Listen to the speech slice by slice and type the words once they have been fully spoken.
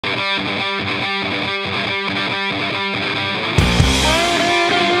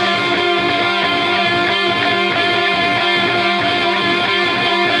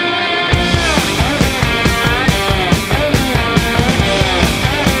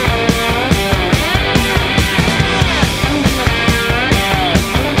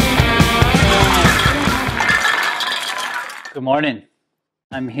Morning.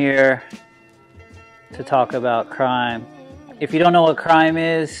 I'm here to talk about CRIME. If you don't know what CRIME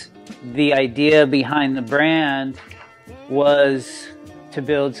is, the idea behind the brand was to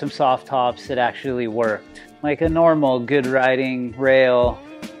build some soft tops that actually worked, like a normal good riding rail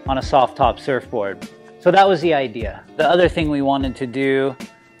on a soft top surfboard. So that was the idea. The other thing we wanted to do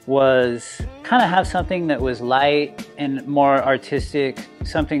was kind of have something that was light and more artistic,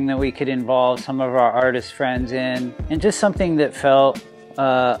 something that we could involve some of our artist friends in, and just something that felt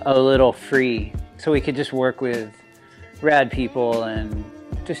a little free, so we could just work with rad people and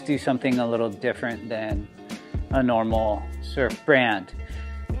just do something a little different than a normal surf brand.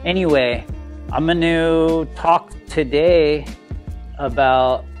 Anyway, I'm going to talk today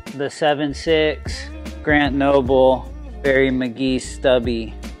about the 7.6 Grant Noble Barry McGee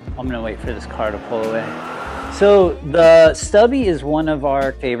Stubby. I'm gonna wait for this car to pull away. So the Stubby is one of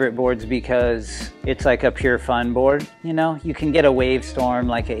our favorite boards because it's like a pure fun board. You know, you can get a wave storm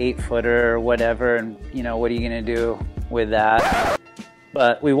like an 8-footer or whatever, and you know, what are you gonna do with that?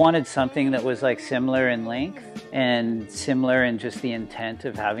 But we wanted something that was like similar in length and similar in just the intent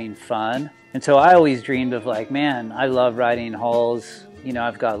of having fun. And so I always dreamed of like, man, I love riding hulls. You know,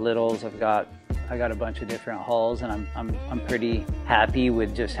 I've got littles, I got a bunch of different hulls, and I'm pretty happy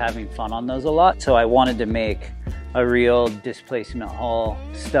with just having fun on those a lot. So I wanted to make a real displacement hull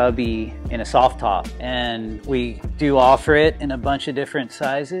Stubby in a soft top, and we do offer it in a bunch of different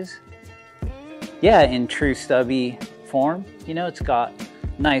sizes. Yeah, in true Stubby form. You know, it's got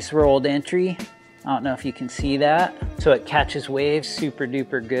nice rolled entry. I don't know if you can see that. So it catches waves super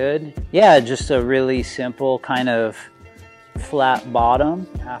duper good. Yeah, just a really simple kind of flat bottom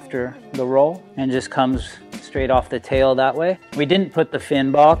after the roll, and just comes straight off the tail that way. We didn't put the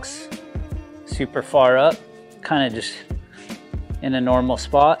fin box super far up, kind of just in a normal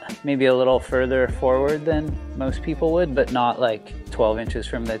spot, maybe a little further forward than most people would, but not like 12 inches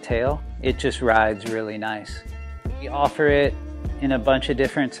from the tail. It just rides really nice. We offer it in a bunch of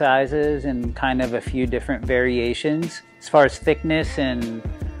different sizes and kind of a few different variations. As far as thickness and,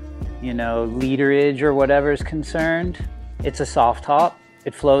 you know, literage or whatever is concerned, it's a soft top.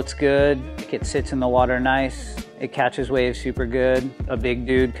 It floats good. It sits in the water nice. It catches waves super good. A big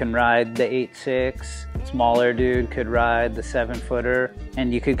dude can ride the 8.6. Smaller dude could ride the 7-footer.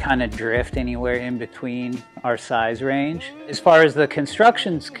 And you could kind of drift anywhere in between our size range. As far as the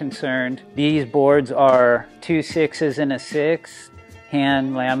construction's concerned, these boards are 2 6s and a 6,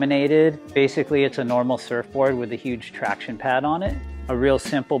 hand laminated. Basically, it's a normal surfboard with a huge traction pad on it. A real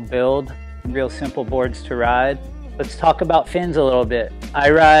simple build, real simple boards to ride. Let's talk about fins a little bit.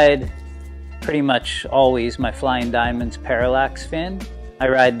 I ride pretty much always my Flying Diamonds Parallax fin. I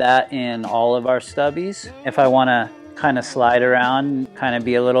ride that in all of our Stubbies. If I want to kind of slide around, kind of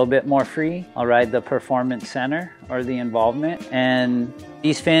be a little bit more free, I'll ride the Performance Center or the Involvement. And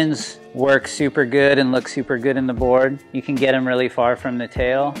these fins work super good and look super good in the board. You can get them really far from the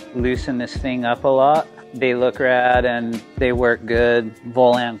tail, loosen this thing up a lot. They look rad and they work good.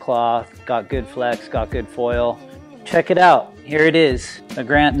 Volant cloth, got good flex, got good foil. Check it out. Here it is, the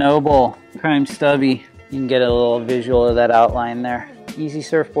Grant Noble CRIME Stubby. You can get a little visual of that outline there. Easy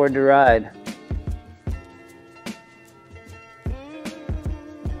surfboard to ride.